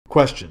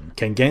Question: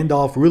 can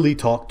Gandalf really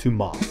talk to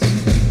moths?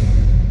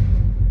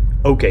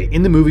 Okay,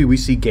 in the movie we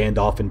see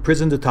Gandalf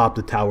imprisoned atop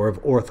the Tower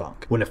of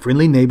Orthanc when a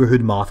friendly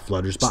neighborhood moth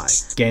flutters by.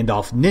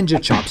 Gandalf ninja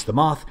chops the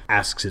moth,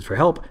 asks it for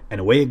help, and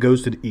away it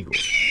goes to the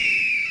eagles.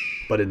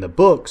 But in the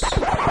books,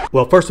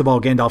 well, first of all,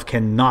 Gandalf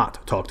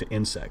cannot talk to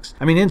insects.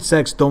 I mean,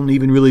 insects don't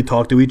even really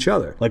talk to each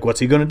other. Like,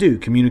 what's he gonna do?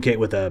 Communicate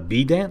with a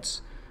bee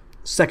dance?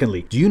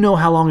 Secondly, do you know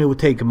how long it would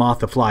take a moth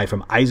to fly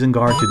from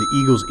Isengard to the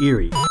eagle's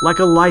eyrie? Like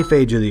a life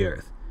age of the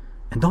earth.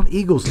 And don't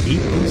eagles eat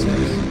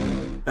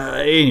insects?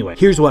 Anyway,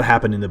 here's what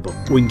happened in the book.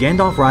 When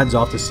Gandalf rides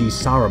off to see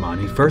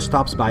Saruman, he first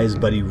stops by his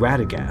buddy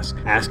Radagast,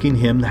 asking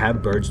him to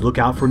have birds look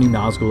out for any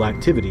Nazgul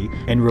activity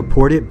and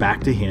report it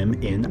back to him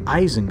in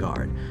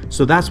Isengard.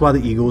 So that's why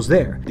the eagle was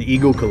there. The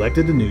eagle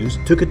collected the news,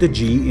 took it to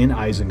G in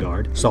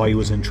Isengard, saw he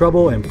was in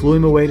trouble, and flew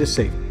him away to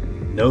safety.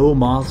 No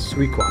moths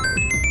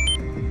required.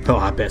 Oh,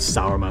 I bet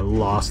Saruman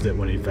lost it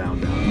when he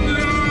found out.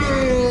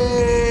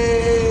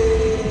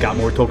 Got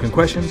more Tolkien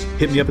questions?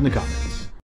 Hit me up in the comments.